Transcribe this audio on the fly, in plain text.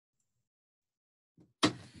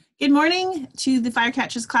Good morning to the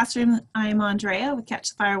Firecatchers Classroom. I'm Andrea with Catch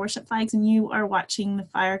the Fire Worship Flags, and you are watching the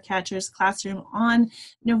Firecatchers Classroom on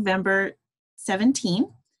November 17,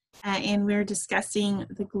 and we're discussing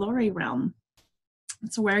the glory realm.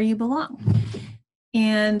 It's where you belong.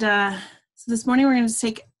 And so this morning we're going to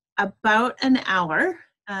take about an hour,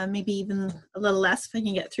 maybe even a little less if I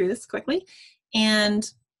can get through this quickly, and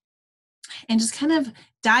just kind of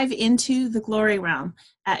dive into the glory realm,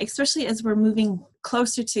 especially as we're moving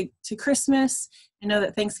closer to Christmas. I know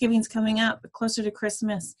that Thanksgiving's coming up, but closer to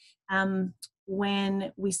Christmas,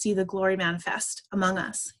 when we see the glory manifest among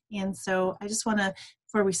us. And so I just want to,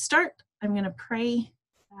 before we start, I'm going to pray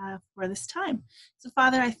for this time. So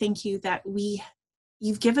Father, I thank you that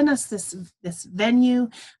you've given us this venue.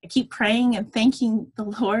 I keep praying and thanking the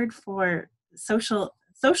Lord for social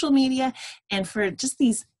media and for just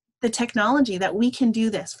the technology that we can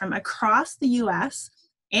do this from across the US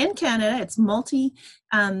and Canada. It's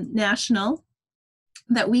multi-national,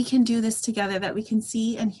 that we can do this together, that we can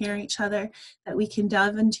see and hear each other, that we can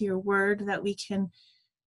delve into your word, that we can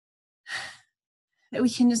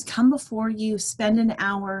just come before you, spend an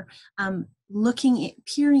hour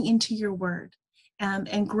peering into your word,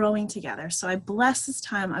 and growing together. So I bless this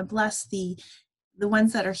time. I bless the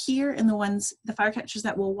ones that are here and the Firecatchers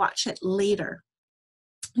that will watch it later.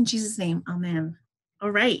 In Jesus' name, amen.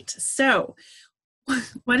 All right, so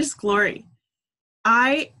what is glory?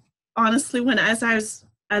 I honestly, as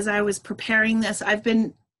I was preparing this,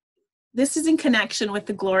 this is in connection with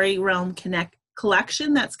the Glory Realm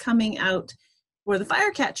collection that's coming out for the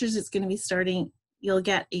Firecatchers. It's going to be starting. You'll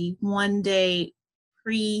get a one-day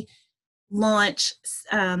pre-launch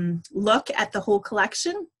look at the whole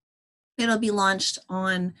collection. It'll be launched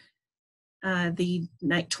on the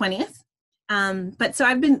 20th. But so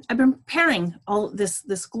I've been preparing all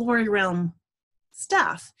this glory realm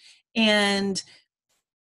stuff and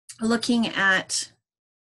looking at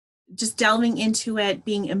just delving into it,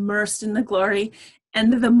 being immersed in the glory.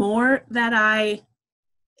 And the more that I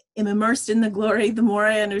am immersed in the glory, the more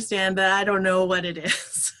I understand that I don't know what it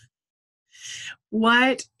is.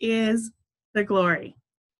 What is the glory?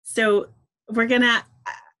 So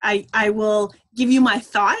I will give you my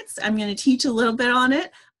thoughts. I'm going to teach a little bit on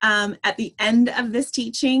it. At the end of this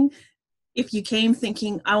teaching, if you came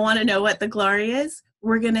thinking, I want to know what the glory is,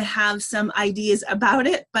 we're going to have some ideas about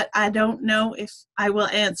it, but I don't know if I will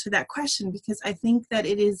answer that question, because I think that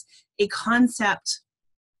it is a concept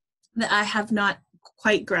that I have not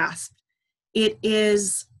quite grasped.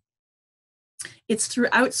 It's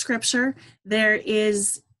throughout Scripture. There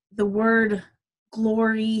is the word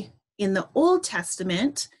glory in the Old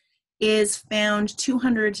Testament is found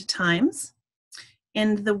 200 times.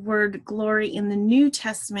 And the word glory in the New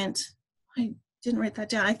Testament, I didn't write that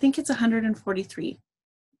down. I think it's 143,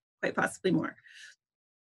 quite possibly more.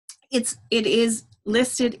 It is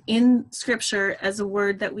listed in Scripture as a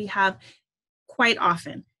word that we have quite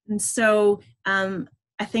often. And so I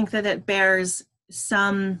think that it bears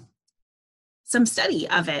some study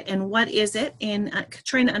of it. And what is it? And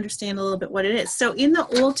trying to understand a little bit what it is. So in the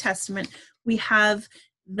Old Testament, we have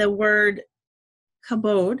the word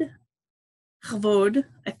kabod,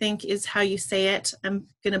 I think is how you say it. I'm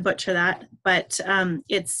going to butcher that, but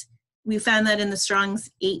we found that in the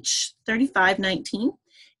Strong's H3519,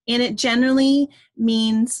 and it generally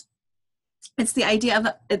means, it's the idea of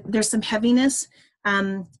there's some heaviness,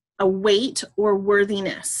 a weight or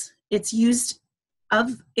worthiness. It's used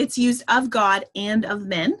of God and of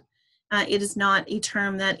men. It is not a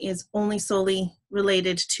term that is only solely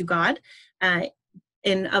related to God,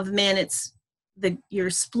 and of men, it's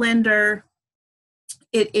your splendor.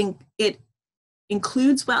 It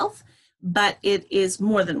includes wealth, but it is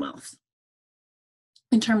more than wealth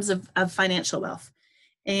in terms of financial wealth.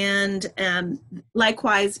 And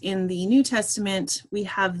likewise, in the New Testament, we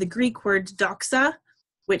have the Greek word doxa,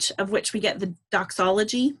 of which we get the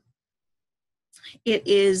doxology. It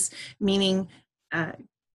is meaning,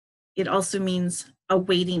 it also means a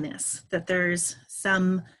weightiness, that there's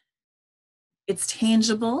it's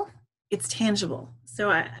tangible. So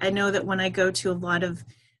I know that when I go to a lot of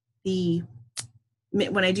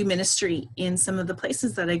when I do ministry in some of the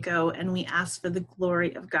places that I go and we ask for the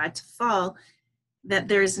glory of God to fall, that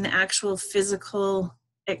there's an actual physical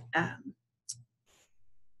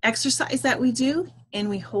exercise that we do, and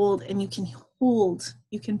we hold, and you can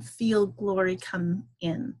feel glory come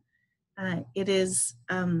in. It is,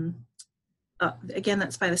 again,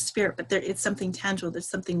 that's by the Spirit, but it's something tangible, there's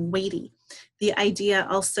something weighty. The idea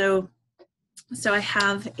also, so I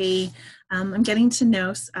have I'm getting to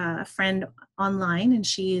know a friend online, and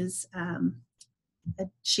she is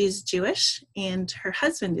she's Jewish, and her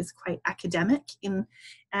husband is quite academic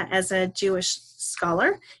as a Jewish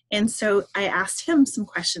scholar. And so I asked him some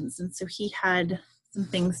questions, and so he had some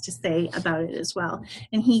things to say about it as well.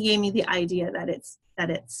 And he gave me the idea that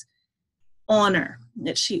it's honor.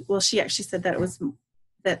 That she actually said that it was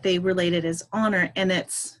that they related as honor, and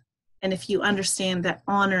if you understand that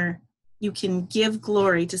honor, you can give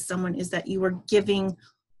glory to someone, is that you are giving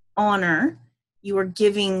honor, you are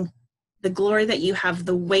giving the glory that you have,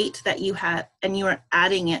 the weight that you have, and you are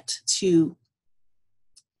adding it to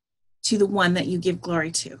the one that you give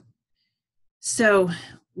glory to. So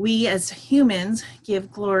we as humans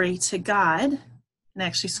give glory to God, and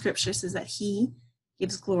actually scripture says that he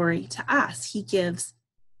gives glory to us. He gives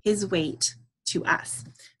his weight to us.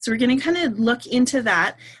 So we're going to kind of look into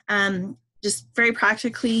that. Just very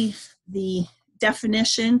practically, the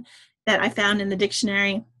definition that I found in the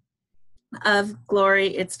dictionary of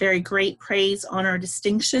glory, it's very great praise, honor, or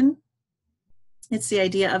distinction. It's the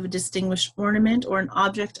idea of a distinguished ornament or an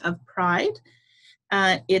object of pride.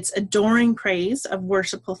 It's adoring praise, of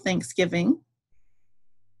worshipful thanksgiving.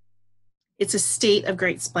 It's a state of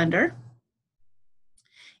great splendor.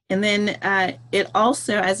 And then it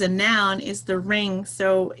also, as a noun, is the ring.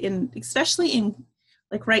 So especially in,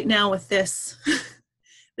 like right now with this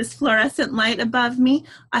this fluorescent light above me,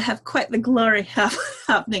 I have quite the glory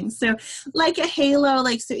happening. So like a halo,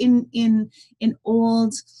 like so in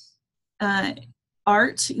old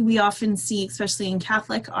art, we often see, especially in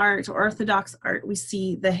Catholic art or Orthodox art, we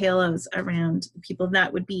see the halos around people.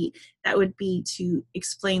 That would be to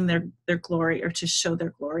explain their glory, or to show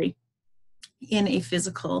their glory in a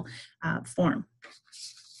physical form.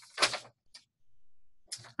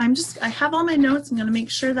 I have all my notes. I'm going to make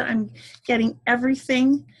sure that I'm getting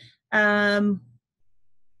everything. As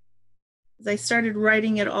I started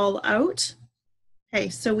writing it all out. Okay,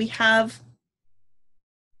 so we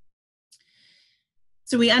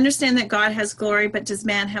understand that God has glory, but does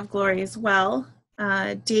man have glory as well?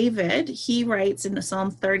 David, he writes in Psalm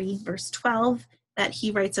 30, verse 12, that he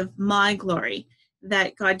writes of my glory,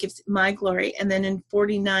 that God gives my glory. And then in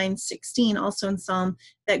 49:16, also in Psalm,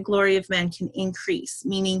 that glory of man can increase,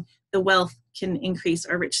 meaning the wealth can increase,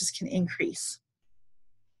 or riches can increase.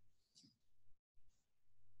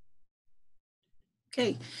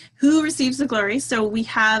 Okay, who receives the glory? So we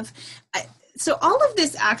have, so all of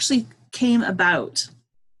this actually came about,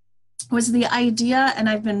 was the idea, and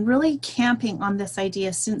I've been really camping on this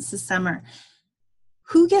idea since the summer.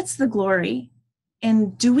 Who gets the glory?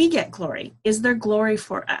 And do we get glory? Is there glory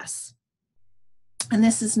for us? And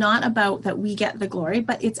this is not about that we get the glory,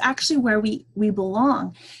 but it's actually where we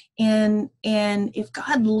belong. And if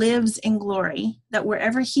God lives in glory, that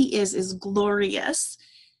wherever he is glorious,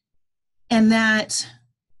 and that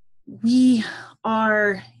we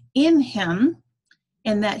are in him,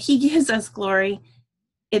 and that he gives us glory,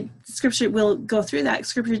 Scripture will go through that.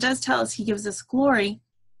 Scripture does tell us he gives us glory.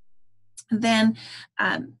 Then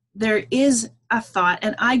there is a thought,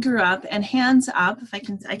 and I grew up, and hands up, if I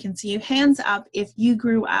can see you, hands up if you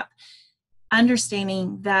grew up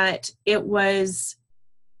understanding that it was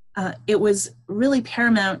really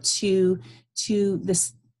paramount to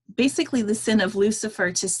this, basically the sin of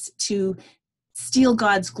Lucifer, to steal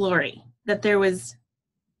God's glory. That there was,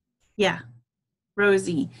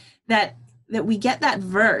 Rosie, that we get that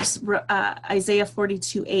verse, Isaiah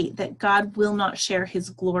 42:8, that God will not share his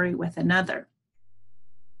glory with another.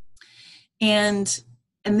 And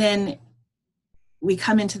then we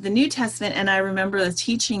come into the New Testament, and I remember the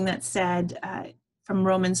teaching that said from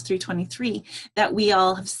Romans 3:23 that we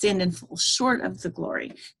all have sinned and fall short of the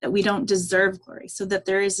glory, that we don't deserve glory, so that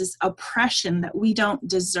there is this oppression that we don't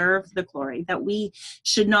deserve the glory, that we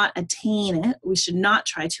should not attain it, we should not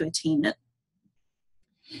try to attain it.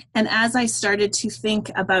 And as I started to think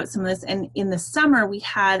about some of this, and in the summer we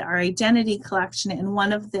had our identity collection, and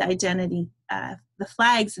one of the identity, the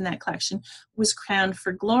flags in that collection was crowned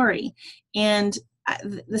for glory. And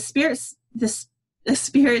the Spirit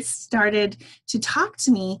started to talk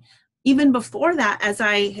to me even before that, as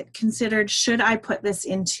I considered, should I put this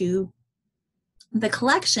into the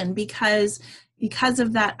collection, because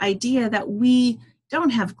of that idea that we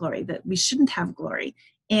don't have glory, that we shouldn't have glory.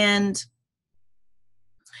 And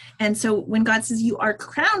so when God says you are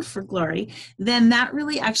crowned for glory, then that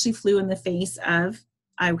really actually flew in the face of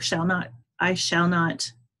I shall not,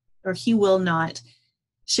 or he will not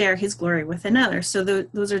share his glory with another. So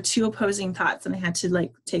those are two opposing thoughts, and I had to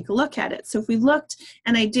take a look at it. So if we looked,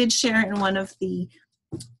 and I did share in one of the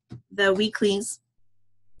weeklies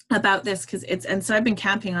about this, and so I've been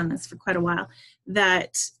camping on this for quite a while,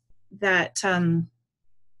 that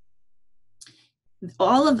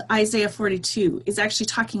all of Isaiah 42 is actually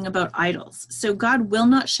talking about idols. So God will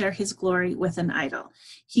not share his glory with an idol.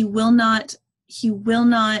 He will not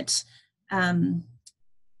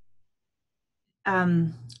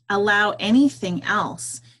allow anything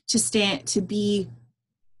else to be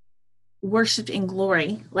worshipped in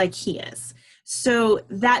glory like he is. So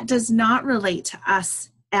that does not relate to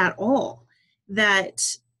us at all.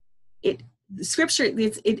 That the scripture,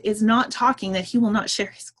 it is not talking that he will not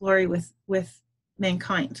share his glory with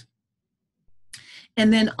mankind.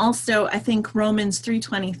 And then also, I think Romans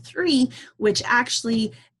 3:23, which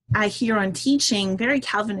actually I hear on teaching, very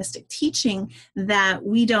Calvinistic teaching, that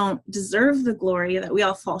we don't deserve the glory, that we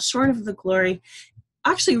all fall short of the glory,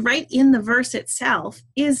 actually right in the verse itself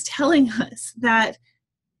is telling us that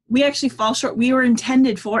we actually fall short. We were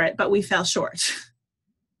intended for it, but we fell short.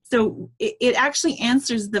 So it actually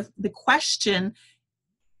answers the question,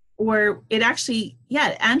 or it actually,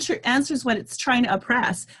 answers what it's trying to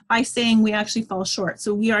oppress by saying we actually fall short.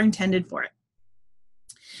 So we are intended for it.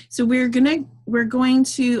 So we're going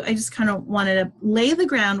to, I just kind of wanted to lay the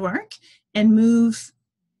groundwork and move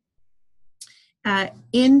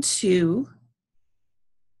into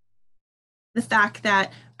the fact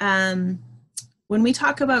that when we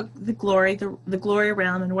talk about the glory, the glory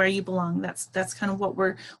realm and where you belong, that's kind of what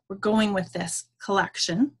we're going with this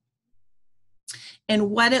collection.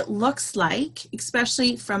 And what it looks like,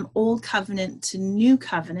 especially from Old Covenant to New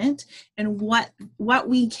Covenant, and what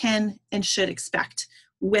we can and should expect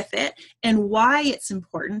with it, and why it's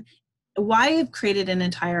important, why I've created an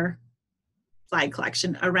entire slide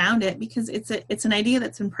collection around it, because it's an idea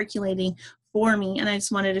that's been percolating for me, and I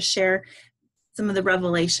just wanted to share some of the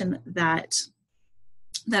revelation that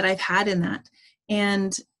I've had in that.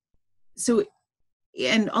 And so,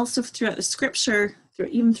 and also throughout the scripture,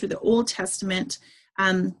 even through the Old Testament,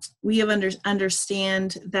 we have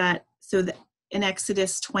understand that, so that in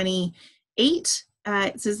Exodus 28,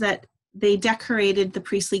 it says that they decorated the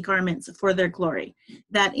priestly garments for their glory.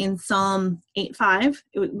 That in Psalm 8:5,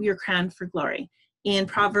 we are crowned for glory. In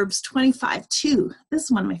Proverbs 25:2, this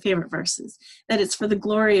is one of my favorite verses, that it's for the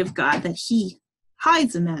glory of God that he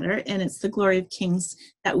hides a matter, and it's the glory of kings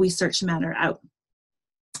that we search a matter out.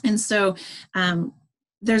 And so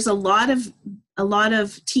there's a lot of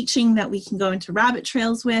teaching that we can go into rabbit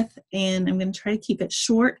trails with, and I'm going to try to keep it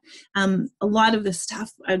short. A lot of the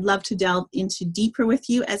stuff I'd love to delve into deeper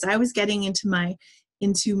with you. As I was getting into my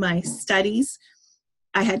studies,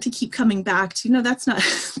 I had to keep coming back to, no, that's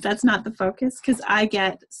not the focus, because I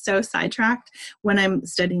get so sidetracked when I'm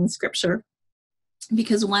studying scripture,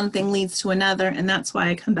 because one thing leads to another, and that's why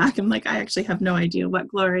I come back and I actually have no idea what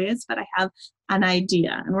glory is, but I have an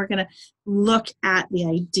idea, and we're going to look at the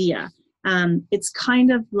idea. It's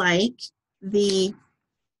kind of like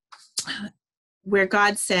where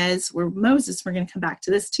God says, where Moses, we're going to come back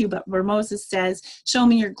to this too, but where Moses says, show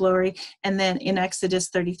me your glory. And then in Exodus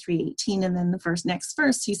 33:18, and then the next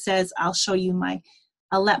verse, he says, I'll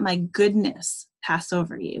let my goodness pass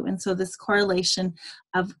over you. And so this correlation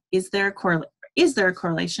of, is there a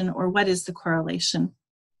correlation, or what is the correlation?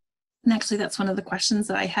 And actually, that's one of the questions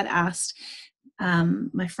that I had asked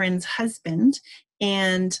my friend's husband.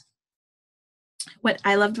 And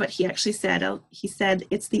I loved what he actually said. He said,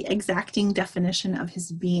 it's the exacting definition of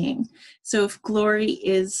his being. So if glory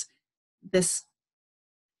is a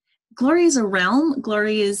realm,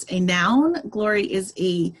 glory is a noun, glory is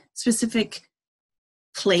a specific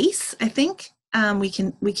place, I think. We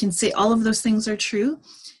can say all of those things are true.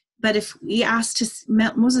 But if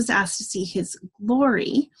Moses asked to see his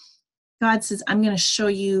glory, God says, I'm going to show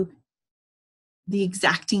you the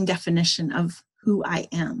exacting definition of who I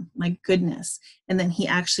am, my goodness. And then he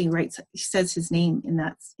actually says his name in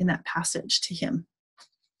that passage to him.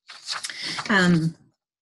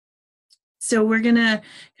 So we're going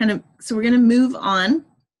to move on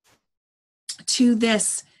to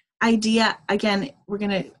this idea. Again, we're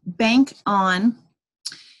going to bank on,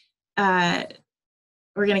 we're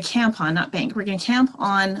going to camp on, not bank, we're going to camp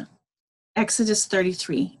on Exodus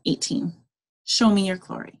 33:18. Show me your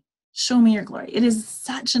glory. Show me your glory. It is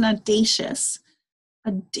such an audacious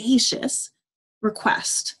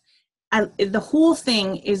request. The whole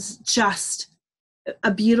thing is just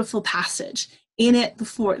a beautiful passage. In it,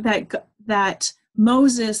 before that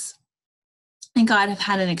Moses and God have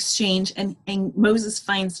had an exchange, and Moses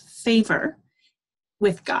finds favor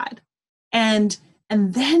with God. And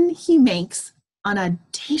then he makes an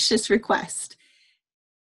audacious request.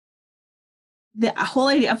 The whole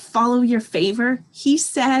idea of follow your favor. He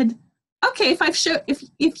said, okay,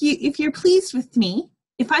 if you're pleased with me,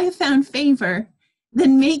 if I have found favor,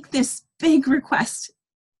 then make this big request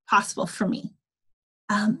possible for me.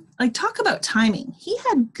 like, talk about timing. He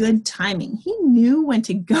had good timing. He knew when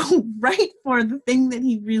to go right for the thing that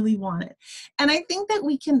he really wanted. And I think that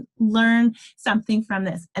we can learn something from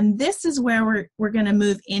this. And this is where we're going to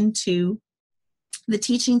move into the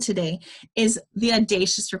teaching today, is the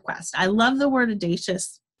audacious request. I love the word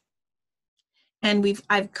audacious. And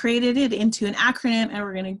I've created it into an acronym, and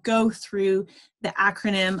we're going to go through the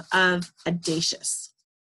acronym of audacious,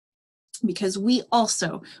 because we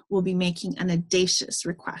also will be making an audacious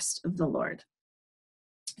request of the Lord.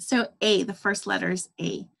 So A, the first letter is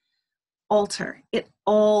A, altar. It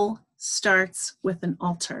all starts with an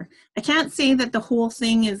altar. I can't say that the whole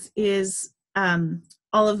thing is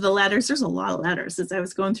all of the letters. There's a lot of letters as I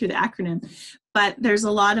was going through the acronym, but there's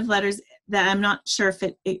a lot of letters that I'm not sure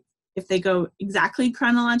if they go exactly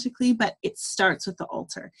chronologically, but it starts with the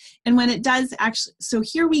altar. And when it does actually, so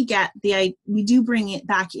here we do bring it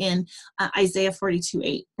back in Isaiah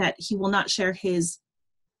 42:8, that he will not share his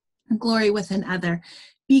glory with another,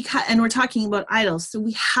 and we're talking about idols. So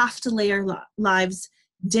we have to lay our lives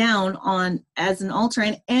down as an altar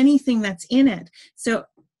and anything that's in it. So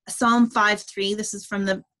Psalm 5:3, this is from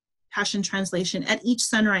the Passion Translation. At each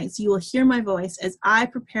sunrise, you will hear my voice as I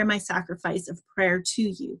prepare my sacrifice of prayer to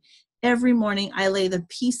you. Every morning, I lay the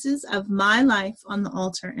pieces of my life on the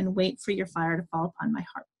altar and wait for your fire to fall upon my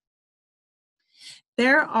heart.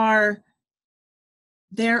 There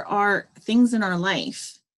are things in our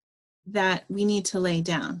life that we need to lay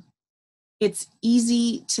down. It's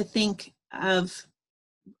easy to think of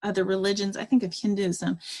other religions. I think of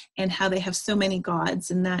Hinduism and how they have so many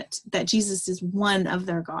gods, and that Jesus is one of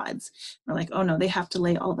their gods. We're like, oh no, they have to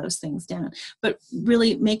lay all those things down. But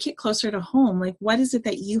really make it closer to home. Like, what is it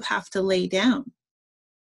that you have to lay down?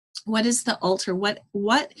 What is the altar? What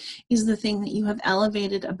is the thing that you have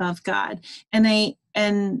elevated above God?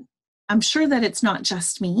 And I'm sure that it's not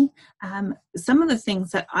just me. Some of the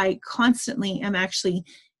things that I constantly am actually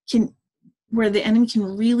where the enemy can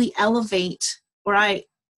really elevate, or I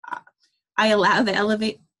allow to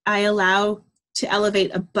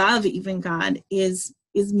elevate above even God, is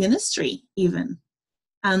ministry even.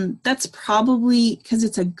 That's probably because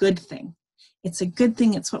it's a good thing. It's a good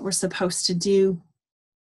thing. It's what we're supposed to do.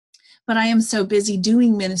 But I am so busy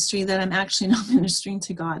doing ministry that I'm actually not ministering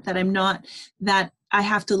to God, that I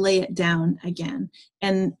have to lay it down again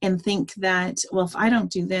and think that, well, if I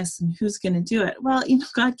don't do this, and who's going to do it? Well,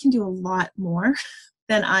 God can do a lot more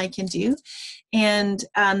than I can do. And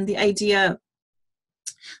the idea,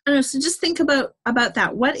 I don't know, so just think about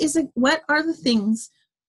that. What are the things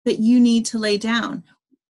that you need to lay down?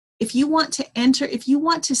 If you want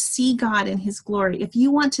to see God in his glory, if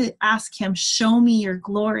you want to ask him, show me your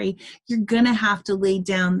glory, you're going to have to lay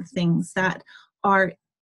down the things that are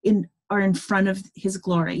in front of his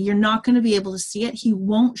glory. You're not going to be able to see it. He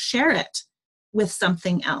won't share it with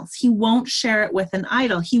something else. He won't share it with an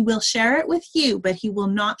idol. He will share it with you, but he will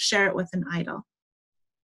not share it with an idol.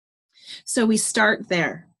 So we start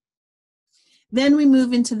there. Then we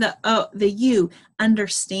move into the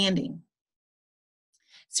understanding.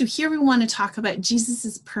 So here we want to talk about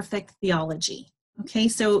Jesus's perfect theology. Okay,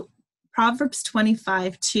 so Proverbs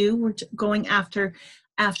 25:2, we're going after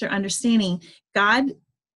understanding. God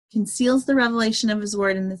conceals the revelation of his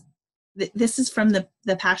word, and this is from the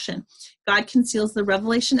Passion. God conceals the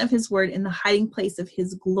revelation of his word in the hiding place of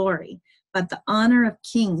his glory, but the honor of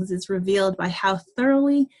kings is revealed by how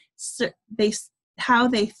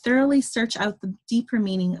they thoroughly search out the deeper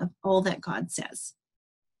meaning of all that God says.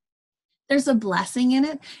 There's a blessing in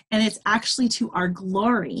it, and it's actually to our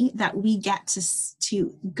glory that we get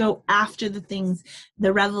to go after the things,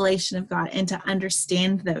 the revelation of God, and to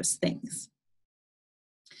understand those things.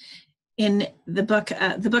 In the book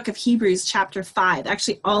of Hebrews, chapter 5,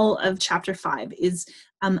 actually all of chapter 5 is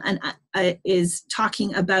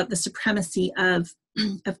talking about the supremacy of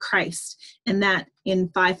Christ, and that in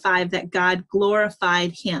 5:5 that God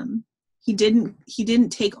glorified him. He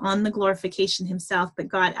didn't take on the glorification himself, but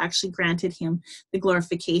God actually granted him the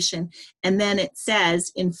glorification. And then it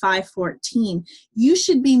says in 5:14, you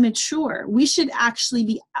should be mature. We should actually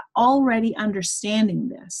be already understanding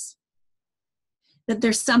this. That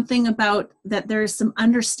there's something about that, there's some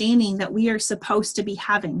understanding that we are supposed to be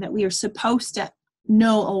having, that we are supposed to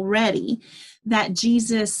know already, that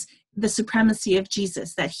Jesus, the supremacy of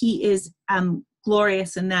Jesus, that he is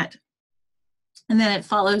glorious, and then it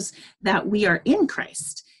follows that we are in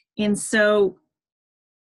Christ. And so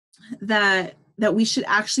that we should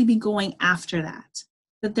actually be going after that.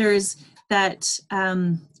 That there's that,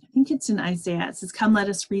 I think it's in Isaiah, it says, come let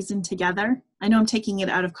us reason together. I know I'm taking it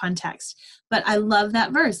out of context, but I love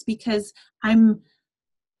that verse because I'm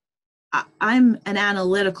an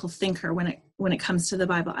analytical thinker when when it comes to the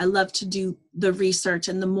Bible. I love to do the research,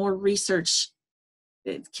 and the more research,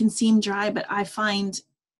 it can seem dry, but I find,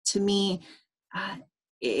 to me,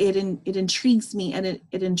 it intrigues me, and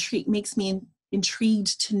it makes me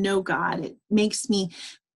intrigued to know God. It makes me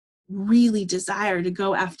really desire to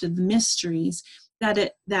go after the mysteries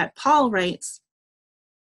that Paul writes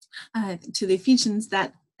to the Ephesians,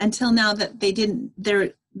 that until now that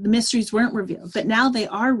the mysteries weren't revealed, but now they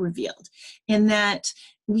are revealed, and that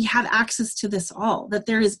we have access to this all, that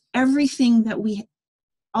there is everything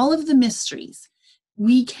all of the mysteries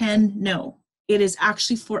we can know. It is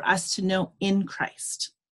actually for us to know in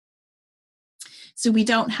Christ. So we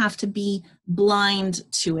don't have to be blind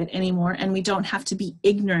to it anymore, and we don't have to be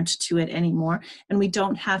ignorant to it anymore, and we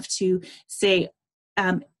don't have to say,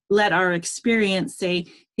 let our experience say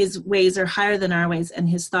his ways are higher than our ways and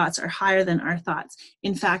his thoughts are higher than our thoughts.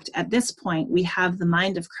 In fact, at this point, we have the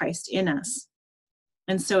mind of Christ in us.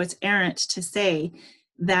 And so it's errant to say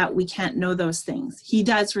that we can't know those things. He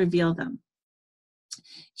does reveal them.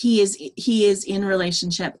 He is in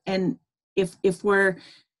relationship. And we're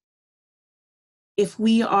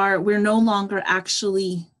no longer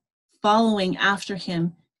actually following after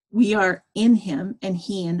him. We are in him and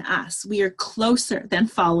he in us. We are closer than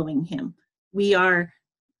following him. We are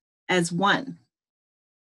as one.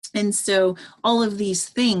 And so all of these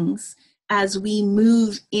things, as we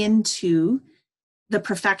move into the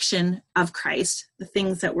perfection of Christ, the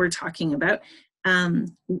things that we're talking about,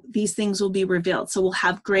 these things will be revealed. So we'll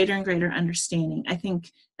have greater and greater understanding. I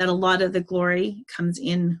think that a lot of the glory comes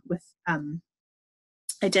in with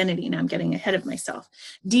identity. Now I'm getting ahead of myself.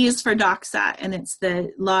 D is for doxa, and it's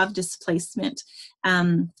the law of displacement.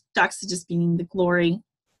 Doxa just meaning the glory.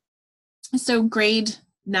 So grade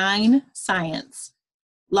 9 science,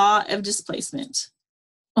 law of displacement.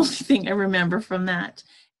 Only thing I remember from that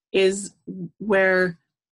is where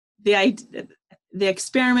the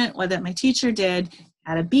experiment that my teacher did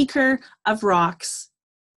had a beaker of rocks.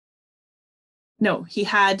 No, he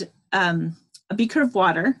had a beaker of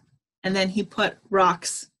water, and then he put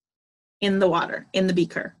rocks in the water, in the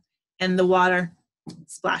beaker, and the water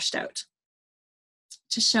splashed out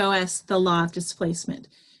to show us the law of displacement.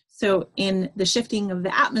 So in the shifting of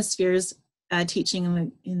the atmospheres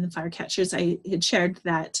teaching in the fire catchers, I had shared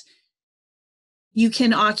that you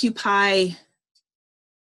can occupy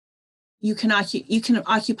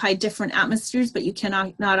different atmospheres, but you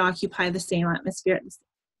cannot not occupy the same atmosphere,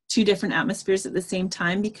 two different atmospheres at the same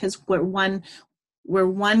time, because where one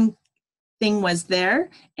thing was there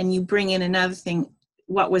and you bring in another thing,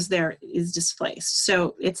 what was there is displaced.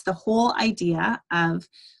 So it's the whole idea of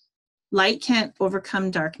light can't overcome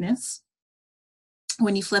darkness.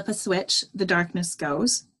 When you flip a switch, the darkness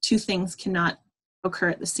goes. Two things cannot occur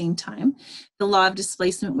at the same time. The law of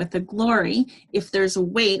displacement with the glory, if there's a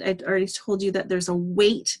weight, I'd already told you that there's a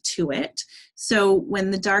weight to it. So when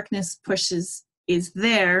the darkness is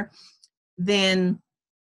there, then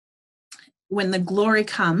when the glory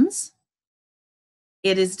comes,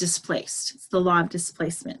 it is displaced. It's the law of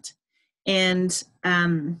displacement. And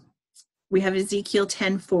we have Ezekiel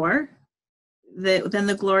 10:4. Then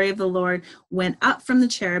the glory of the Lord went up from the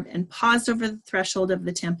cherub and paused over the threshold of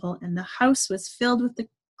the temple, and the house was filled with the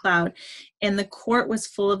cloud, and the court was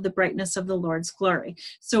full of the brightness of the Lord's glory.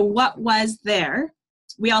 So what was there?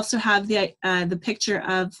 We also have the picture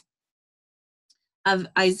of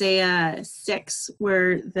Isaiah 6,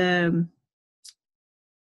 where the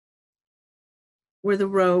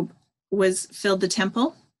robe was filled the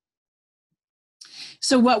temple.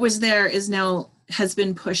 So what was there has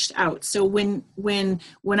been pushed out. So when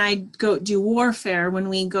I go do warfare, when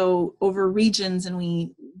we go over regions and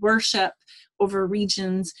we worship over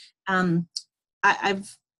regions,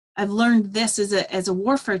 I've learned this as a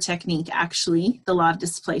warfare technique. Actually, the law of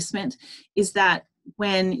displacement is that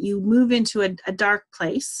when you move into a dark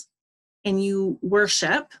place and you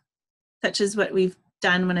worship, such as what we've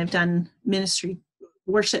done when I've done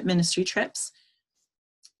worship ministry trips,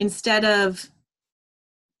 instead of,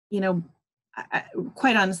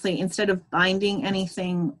 quite honestly, instead of binding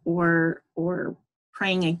anything or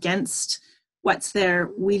praying against what's there,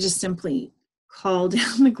 we just simply call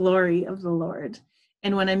down the glory of the Lord.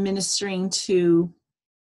 And when I'm ministering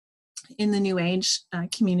in the New Age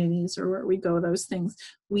communities, or where we go, those things,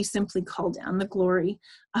 we simply call down the glory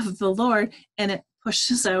of the Lord, and it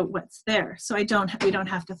pushes out what's there. So we don't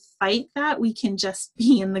have to fight that. We can just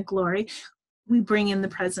be in the glory. We bring in the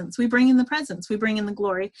presence. We bring in the presence. We bring in the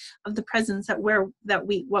glory of the presence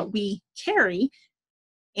what we carry.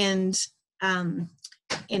 And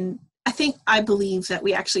I believe that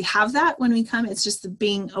we actually have that when we come. It's just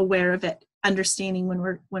being aware of it, understanding when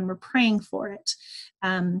we're praying for it.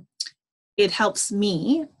 it helps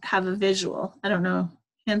me have a visual. I don't know,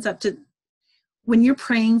 hands up to, when you're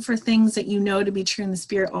praying for things that you know to be true in the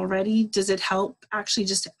Spirit already, does it help actually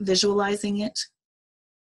just visualizing it?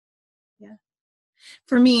 Yeah.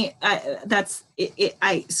 For me, that's it.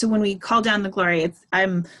 So when we call down the glory,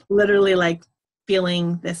 I'm literally like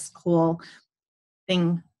feeling this whole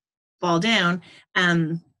thing fall down.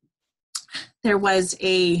 There was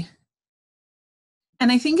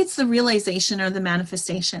and I think it's the realization or the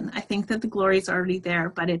manifestation. I think that the glory is already there,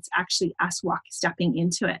 but it's actually us stepping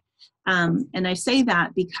into it. And I say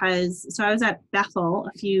that because, so I was at Bethel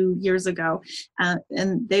a few years ago,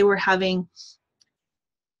 and they were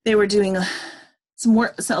doing some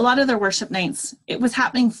work. So a lot of their worship nights, it was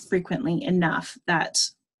happening frequently enough that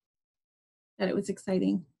it was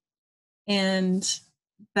exciting. And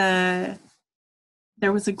there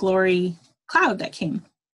was a glory cloud that came.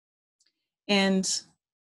 And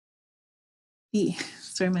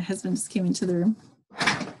sorry, my husband just came into the room.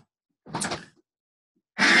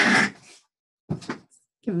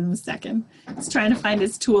 Give him a second. He's trying to find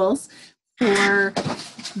his tools for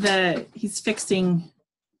he's fixing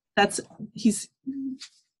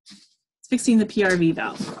the PRV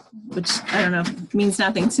valve, which I don't know, means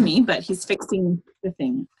nothing to me, but he's fixing the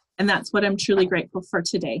thing. And that's what I'm truly grateful for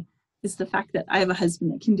today, is the fact that I have a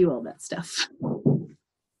husband that can do all that stuff.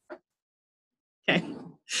 Okay.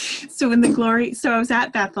 So I was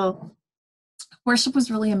at Bethel. Worship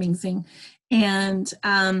was really amazing. And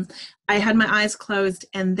I had my eyes closed,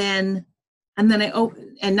 and then I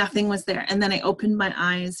opened, and nothing was there. And then I opened my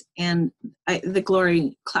eyes, and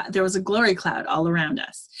there was a glory cloud all around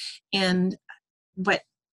us. But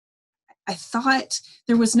I thought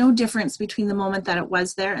there was no difference between the moment that it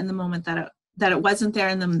was there and the moment that it wasn't there,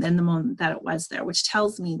 and the moment that it was there, which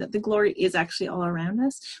tells me that the glory is actually all around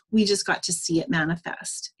us. We just got to see it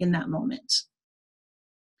manifest in that moment.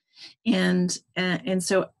 And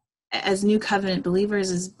so as new covenant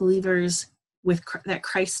believers, as believers that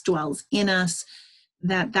Christ dwells in us,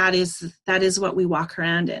 that is what we walk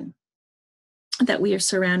around in, that we are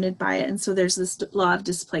surrounded by it. And so there's this law of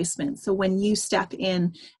displacement. So when you step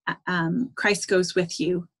in, Christ goes with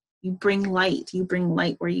you. You bring light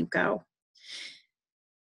where you go.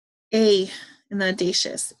 A in the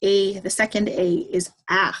audacious. The second A is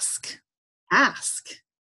ask. Ask.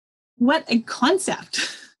 What a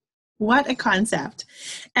concept. What a concept.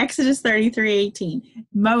 Exodus 33:18.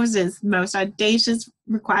 Moses' most audacious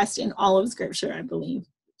request in all of Scripture, I believe.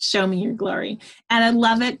 Show me your glory. And I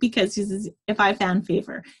love it because he says, if I found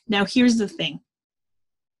favor. Now here's the thing.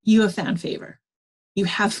 You have found favor. You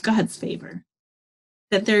have God's favor.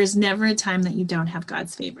 That there is never a time that you don't have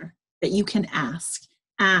God's favor. That you can ask.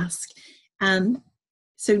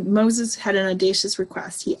 So Moses had an audacious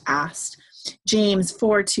request. He asked. James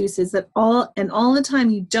 4:2 says that all the time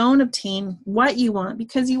you don't obtain what you want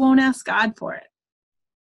because you won't ask God for it.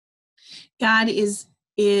 God is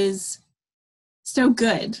so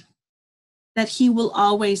good that he will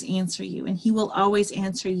always answer you, and he will always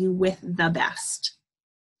answer you with the best.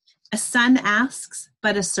 A son asks,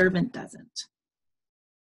 but a servant doesn't.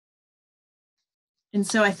 And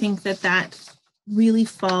so I think that really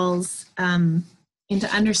falls into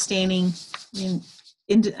understanding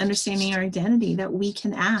our identity, that we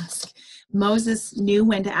can ask. Moses knew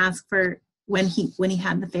when to ask for when he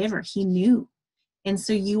had the favor. He knew. And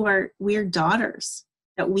so we're daughters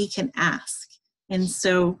that we can ask. And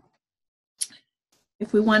so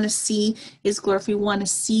if we want to see his glory, if we want to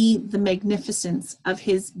see the magnificence of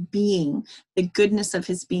his being, the goodness of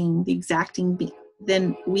his being, the exacting being,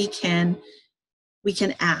 then we can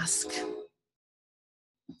ask.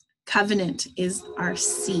 Covenant is our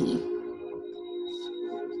C.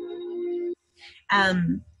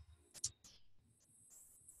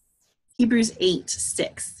 Hebrews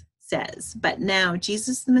 8:6 says, but now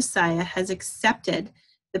Jesus the Messiah has accepted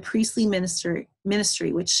the priestly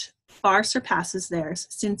ministry which far surpasses theirs,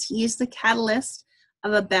 since he is the catalyst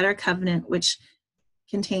of a better covenant which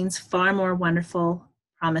contains far more wonderful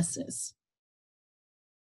promises.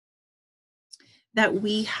 That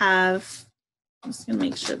we have, I'm just going to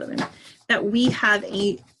make sure that we have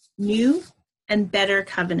a new and better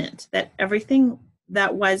covenant, that everything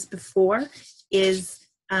that was before is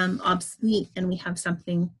obsolete, and we have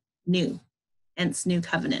something new, hence new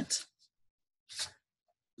covenant.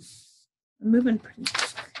 I'm moving pretty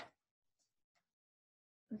quick.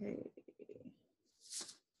 Okay.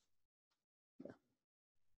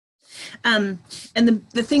 And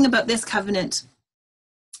the thing about this covenant,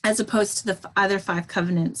 as opposed to the other four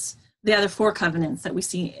covenants that we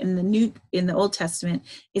see in the Old Testament,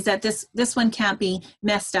 is that this one can't be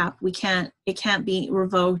messed up. It can't be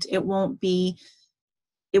revoked. It won't be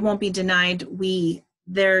it won't be denied.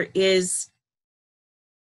 There is,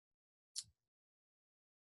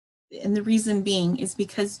 and the reason being is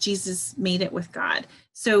because Jesus made it with God.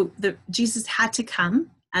 So Jesus had to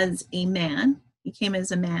come as a man. He came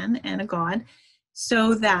as a man and a God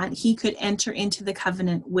so that he could enter into the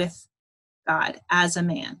covenant with God as a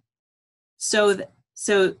man. So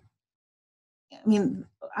I mean,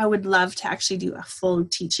 I would love to actually do a full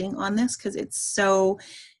teaching on this because it's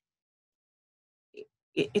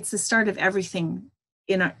the start of everything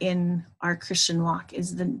in our Christian walk,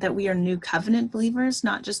 is that we are new covenant believers,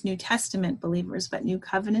 not just New Testament believers, but new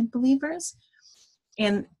covenant believers.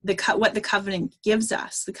 And what the covenant gives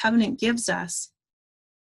us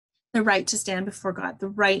the right to stand before God, the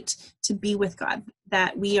right to be with God,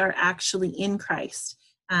 that we are actually in Christ.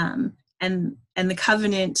 And the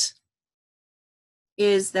covenant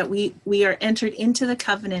is that we are entered into the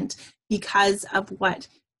covenant because of what.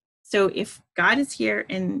 So if God is here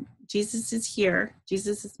and Jesus is here,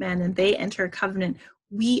 Jesus is man, and they enter a covenant,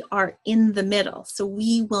 we are in the middle. So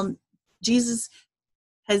Jesus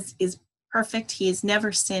is perfect. He has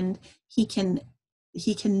never sinned. He can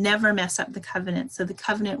never mess up the covenant. So the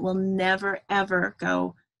covenant will never, ever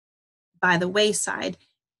go by the wayside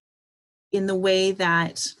in the way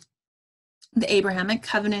that the Abrahamic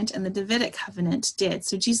covenant and the Davidic covenant did.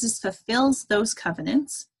 So Jesus fulfills those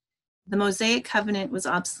covenants. The Mosaic covenant was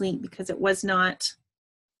obsolete because it was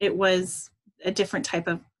a different type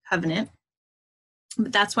of covenant.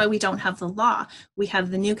 But that's why we don't have the law. We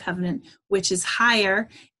have the new covenant, which is higher.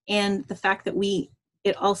 And the fact that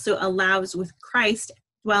it also allows, with Christ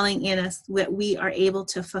dwelling in us, that we are able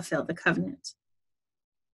to fulfill the covenant.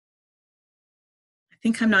 I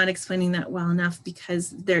think I'm not explaining that well enough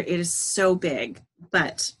because it is so big,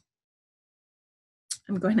 but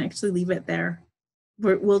I'm going to actually leave it there.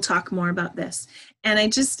 We'll talk more about this.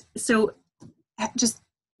 And just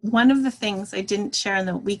one of the things I didn't share in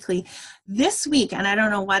the weekly this week, and I don't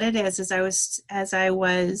know what it is, as I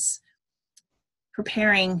was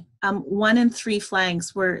preparing, 1 in 3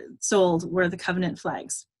 flags were the covenant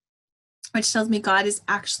flags, which tells me God is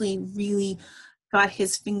actually really got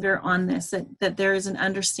his finger on this, that there is an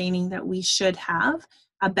understanding that we should have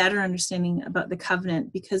a better understanding about the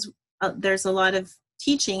covenant, because there's a lot of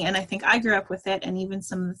teaching, and I think I grew up with it, and even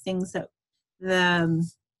some of the things that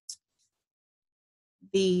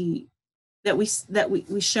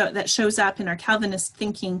that shows up in our Calvinist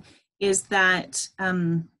thinking is that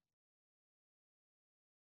sorry,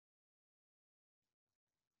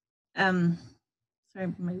 I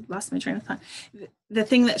lost my train of thought. The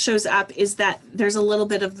thing that shows up is that there's a little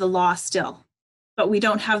bit of the law still, but we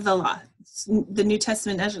don't have the law. The New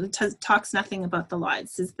Testament actually talks nothing about the law. It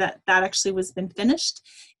says that actually was been finished,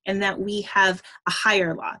 and that we have a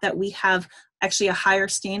higher law, that we have actually a higher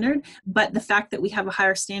standard. But the fact that we have a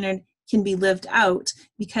higher standard can be lived out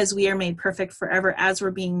because we are made perfect forever as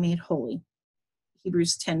we're being made holy.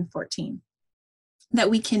 Hebrews 10:14. That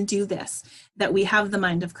we can do this, that we have the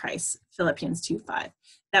mind of Christ, Philippians 2:5,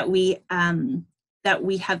 that we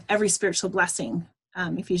have every spiritual blessing,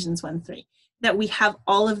 Ephesians 1:3, that we have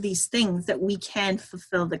all of these things that we can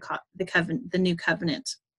fulfill the new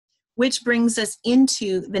covenant, which brings us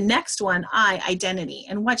into the next one, identity.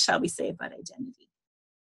 And what shall we say about identity?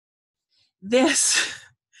 This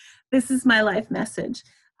is my life message.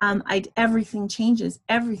 Everything changes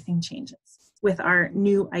with our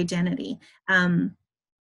new identity.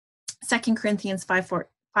 2 Corinthians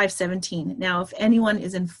 5:17. Now, if anyone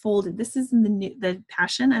is enfolded, this is in the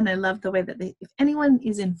Passion, and I love the way that if anyone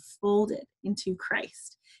is enfolded into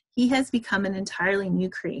Christ, he has become an entirely new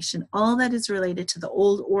creation. All that is related to the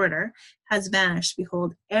old order has vanished.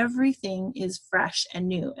 Behold, everything is fresh and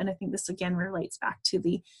new. And I think this again relates back to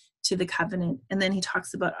the covenant. And then he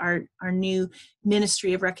talks about our new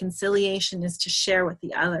ministry of reconciliation is to share with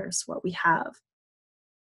the others what we have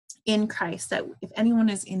in Christ, that if anyone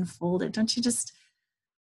is enfolded, don't you just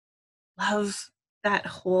love that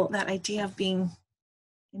idea of being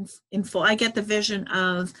in full? I get the vision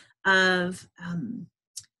of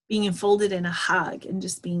being enfolded in a hug and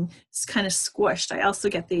just being kind of squished. I also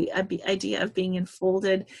get the idea of being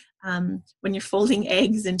enfolded when you're folding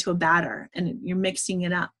eggs into a batter and you're mixing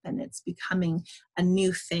it up and it's becoming a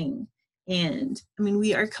new thing. And I mean,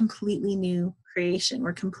 we are completely new creation.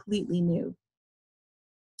 We're completely new.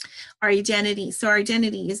 Our identity is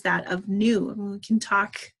that of new. I mean, we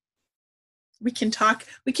can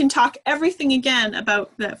talk everything again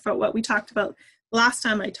about that, for what we talked about last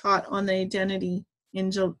time I taught on the identity in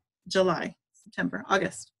July, September,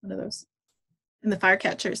 August, one of those. and the fire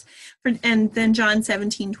catchers. And then John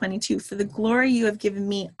 17:22, for the glory you have given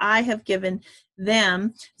me, I have given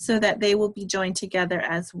them, so that they will be joined together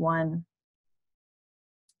as one.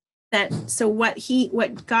 So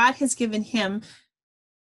what God has given him,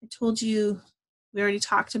 I told you, we already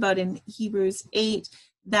talked about in Hebrews 8,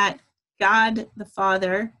 that God the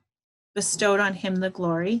Father bestowed on him the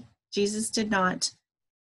glory. Jesus did not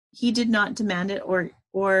demand it,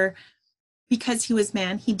 or because he was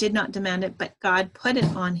man, he did not demand it, but God put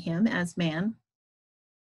it on him as man.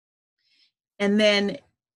 And then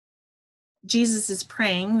Jesus is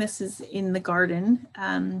praying, this is in the garden,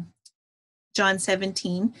 John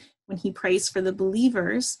 17, when he prays for the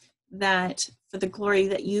believers, that for the glory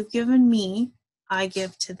that you've given me, I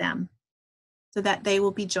give to them, so that they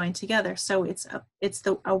will be joined together. So it's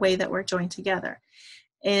a way that we're joined together.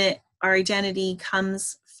 Our identity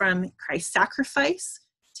comes from Christ's sacrifice.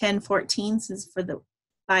 10:14 says,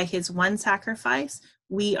 by his one sacrifice,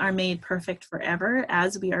 we are made perfect forever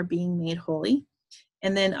as we are being made holy.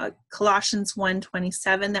 And then Colossians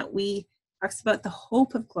 1:27, that we talks about the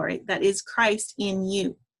hope of glory, that is Christ in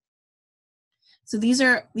you. So these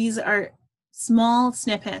are small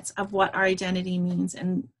snippets of what our identity means,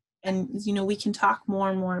 and we can talk more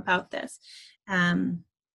and more about this.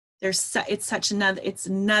 It's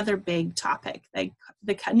another big topic. Like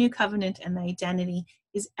the new covenant and the identity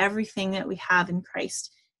is everything that we have in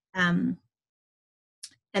Christ, and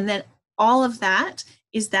then all of that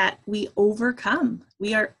is that we overcome.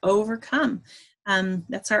 We are overcome.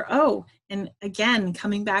 That's our O. And again,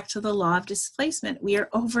 coming back to the law of displacement, we are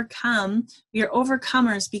overcome. We are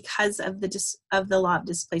overcomers because of the law of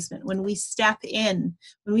displacement. When we step into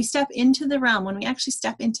the realm, when we actually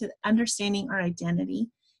step into understanding our identity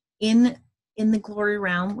in the glory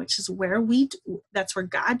realm, which is that's where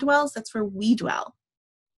God dwells, that's where we dwell.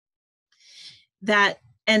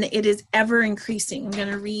 And it is ever increasing. I'm going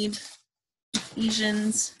to read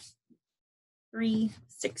Ephesians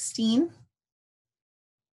 3:16.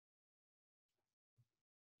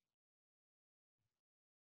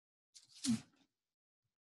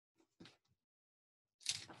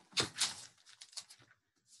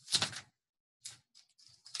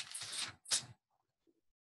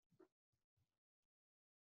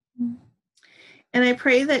 And I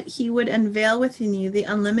pray that he would unveil within you the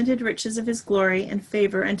unlimited riches of his glory and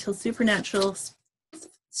favor until supernatural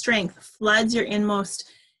strength floods your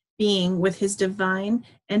inmost being with his divine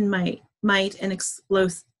and might and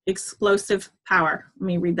explosive power. Let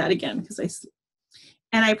me read that again,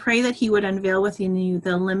 and I pray that he would unveil within you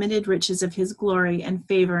the limited riches of his glory and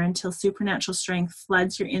favor until supernatural strength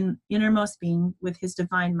floods your innermost being with his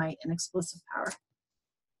divine might and explosive power.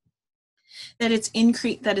 That it's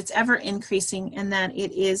ever increasing, and that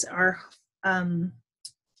it is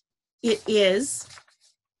it is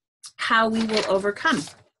how we will overcome.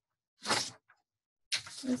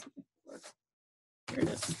 Here it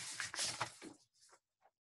is.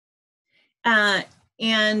 And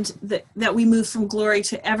that we move from glory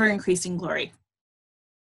to ever increasing glory.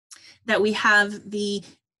 That we have the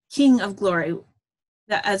King of glory,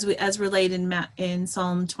 that as related in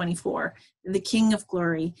Psalm 24, the King of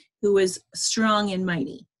glory, who is strong and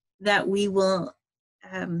mighty. That we will,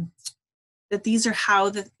 that these are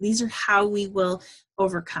how we will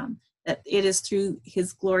overcome. That it is through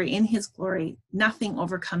his glory. In his glory, nothing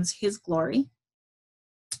overcomes his glory.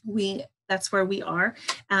 That's where we are,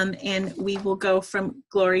 and we will go from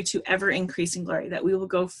glory to ever increasing glory. That we will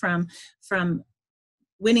go from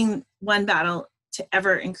winning one battle to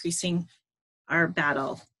ever increasing our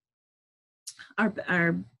battle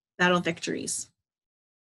victories.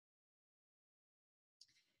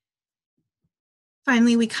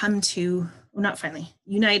 Finally, we come to, not finally,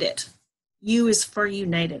 united. U is for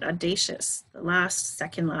united, audacious, the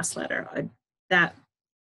second last letter, that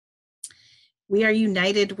we are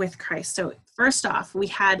united with Christ. So first off, we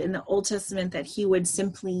had in the Old Testament that he would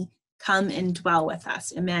simply come and dwell with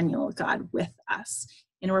us, Emmanuel, God with us.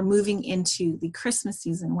 And we're moving into the Christmas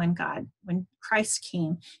season when Christ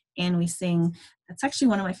came, and we sing, it's actually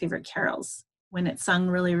one of my favorite carols when it's sung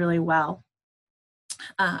really, really well,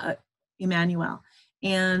 Emmanuel,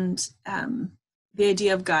 and the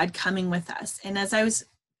idea of God coming with us. And as I was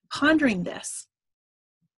pondering this,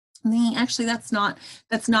 thinking, actually, that's not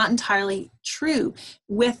entirely true.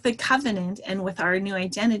 With the covenant and with our new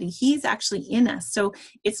identity, he's actually in us. So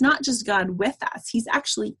it's not just God with us, he's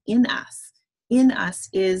actually in us. In us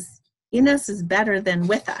is better than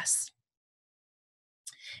with us.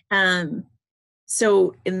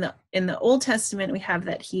 So in the Old Testament, we have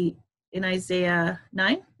that he, in Isaiah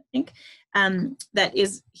 9, think, that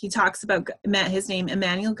is, he talks about his name,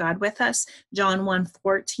 Emmanuel, God with us. John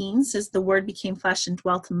 1:14 says, the word became flesh and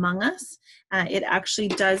dwelt among us. It actually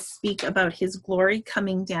does speak about his glory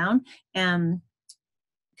coming down into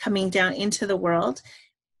the world.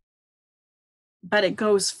 But it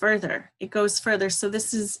goes further. It goes further. So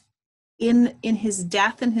this is in his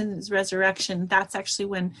death and his resurrection. That's actually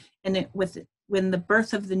when the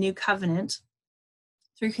birth of the new covenant,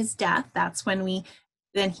 through his death, that's when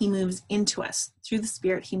then he moves into us. Through the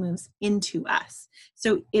Spirit, he moves into us.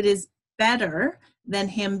 So it is better than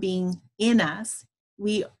him being in us.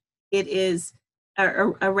 It is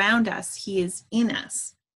around us. He is in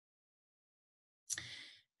us.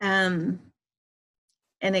 And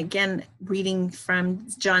again, reading from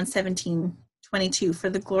John 17:22,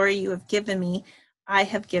 for the glory you have given me, I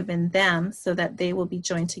have given them, so that they will be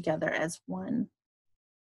joined together as one.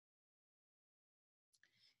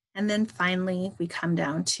 And then finally, we come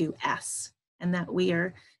down to S, and that we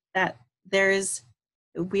are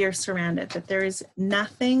surrounded, that there is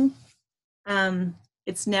nothing,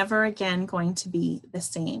 it's never again going to be the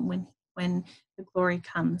same when the glory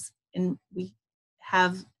comes. And we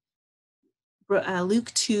have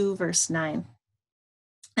Luke 2:9.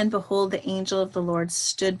 And behold, the angel of the Lord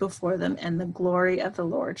stood before them, and the glory of the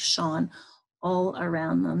Lord shone all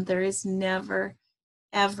around them. There is never,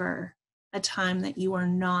 ever a time that you are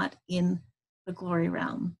not in the glory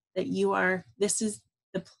realm, this is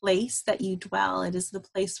the place that you dwell. It is the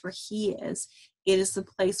place where he is. It is the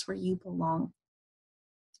place where you belong.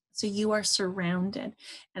 So you are surrounded.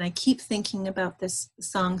 And I keep thinking about this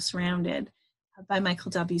song, Surrounded, by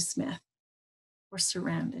Michael W. Smith. We're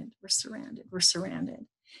surrounded, we're surrounded, we're surrounded.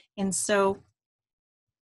 And so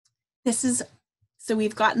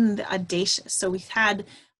we've gotten the audacious. So we've had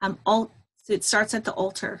it starts at the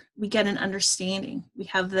altar. We get an understanding. We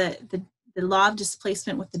have the law of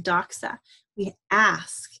displacement with the doxa. We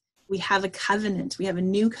ask. We have a covenant. We have a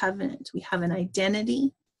new covenant. We have an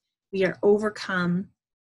identity. We are overcome.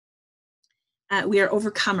 We are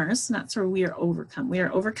overcomers. Not sure we are overcome. We are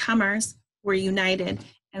overcomers. We're united,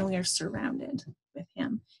 and we are surrounded with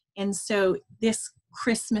him. And so this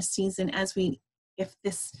Christmas season,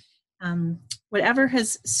 whatever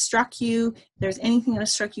has struck you, if there's anything that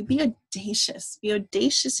has struck you, be audacious. Be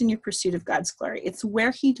audacious in your pursuit of God's glory. It's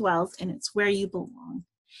where he dwells, and it's where you belong.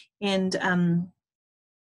 And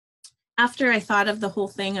after I thought of the whole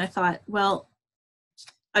thing, I thought, well,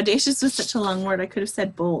 audacious was such a long word. I could have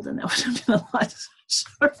said bold, and that would have been a lot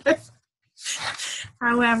shorter.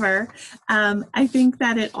 However, I think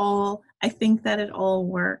that it all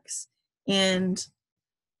works. And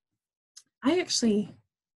I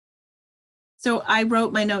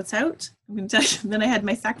wrote my notes out. I'm going to tell you, then I had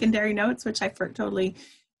my secondary notes, which we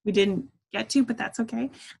didn't get to, but that's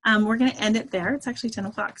okay. We're going to end it there. It's actually 10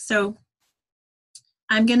 o'clock. So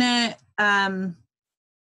I'm going to,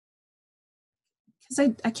 because I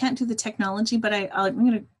can't do the technology, but I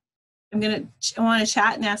want to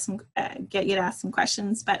chat and ask get you to ask some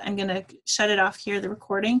questions, but I'm going to shut it off here, the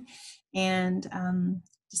recording, and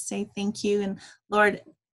just say thank you. And Lord,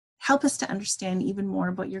 help us to understand even more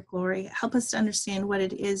about your glory. Help us to understand what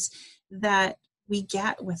it is that we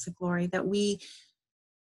get with the glory,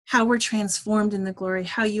 how we're transformed in the glory,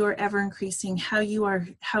 how you are ever increasing, how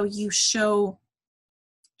you show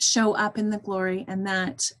up in the glory, and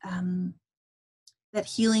that that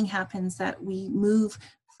healing happens, that we move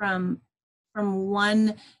from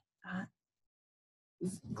one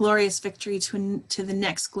glorious victory to the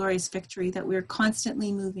next glorious victory, that we're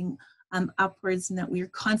constantly moving upwards, and that we're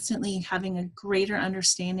constantly having a greater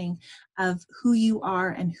understanding of who you are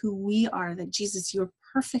and who we are, that Jesus, your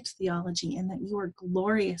perfect theology, and that you are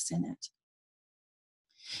glorious in it,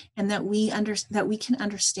 and that we can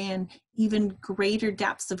understand even greater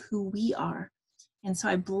depths of who we are. And so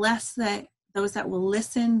I bless those that will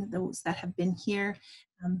listen, those that have been here.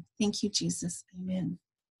 Thank you, Jesus. Amen.